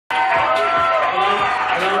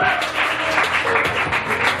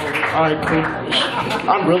Alright, cool.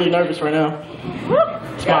 I'm really nervous right now.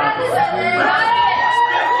 Smile.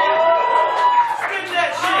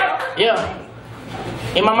 Yeah.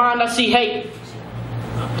 In my mind I see hate.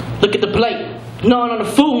 Look at the plate. Gnawing on the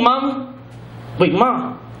food, mama. Wait,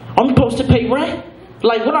 mom, I'm supposed to pay rent?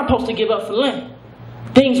 Like, what I'm supposed to give up for Lent?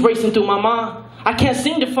 Things racing through my mind. I can't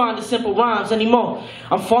seem to find the simple rhymes anymore.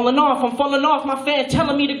 I'm falling off, my fan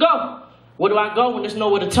telling me to go. Where do I go when there's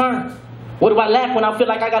nowhere to turn? What do I lack when I feel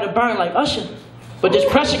like I gotta burn like Usher? But this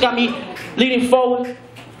pressure got me leaning forward,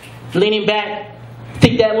 leaning back.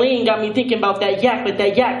 Think that lean got me thinking about that yak, but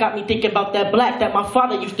that yak got me thinking about that black that my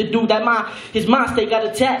father used to do, that his mind state got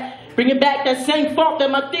attacked. Bringing back that same fault that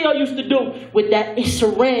my Theo used to do with that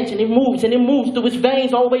syringe, and it moves through his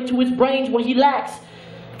veins all the way to his brains when he lacks.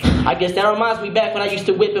 I guess that reminds me back when I used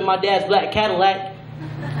to whip in my dad's black Cadillac.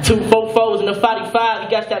 2 4-4s and a 45. He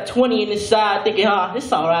got that 20 in his side, thinking, ah,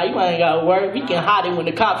 it's all right, you ain't gotta worry. We can hide it when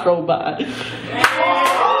the cops roll by.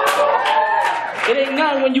 It ain't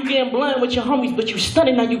nothing when you getting blunt with your homies, but you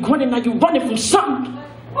stunning, now you grunting, now you running from something.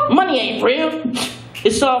 Money ain't real.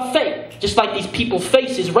 It's all fake, just like these people's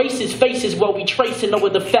faces, racist faces, what we tracing over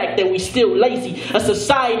the fact that we still lazy. A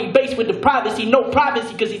society based with the privacy, no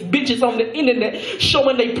privacy, cause these bitches on the internet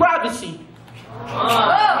showing their privacy.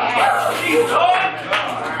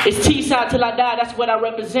 It's Tucson till I die, that's what I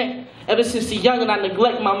represent. Ever since the young and I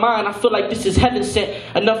neglect my mind, I feel like this is heaven sent.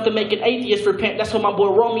 Enough to make an atheist repent, that's what my boy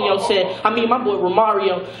Romeo said. I mean my boy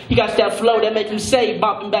Romario. He got that flow that make him say,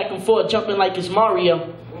 bopping back and forth, jumping like it's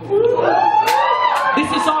Mario. This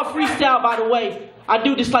is all freestyle, by the way. I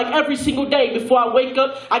do this like every single day. Before I wake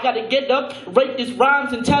up, I gotta get up, rate these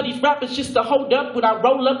rhymes, and tell these rappers just to hold up when I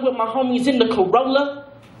roll up with my homies in the Corolla.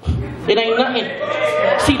 It ain't nothing.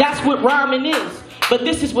 See, that's what rhyming is. But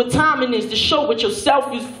this is what timing is, to show what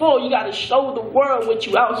yourself is for. You gotta show the world what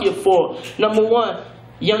you out here for. Number 1,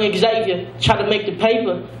 young Xavier, try to make the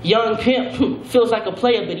paper. Young pimp, feels like a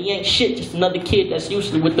player, but he ain't shit. Just another kid that's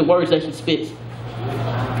usually with the words that he spits.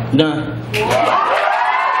 Done.